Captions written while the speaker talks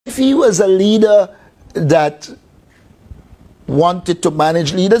If he was a leader that wanted to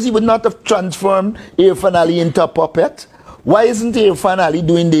manage leaders, he would not have transformed Irfaan Ali into a puppet. Why isn't Irfaan Ali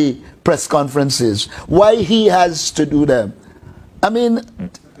doing the press conferences? Why he has to do them? I mean,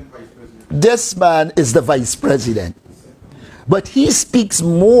 this man is the vice president. But he speaks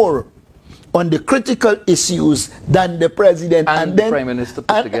more on the critical issues than the president and the prime minister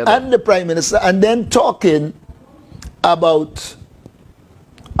put together. And the prime minister, and then talking about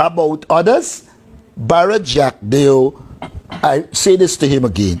others. Barrett Jack Deo, I say this to him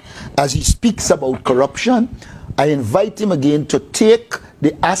again, as he speaks about corruption, I invite him again to take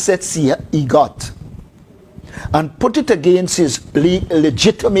the assets he got and put it against his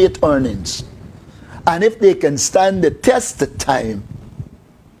legitimate earnings. And if they can stand the test of time,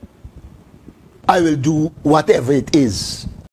 I will do whatever it is.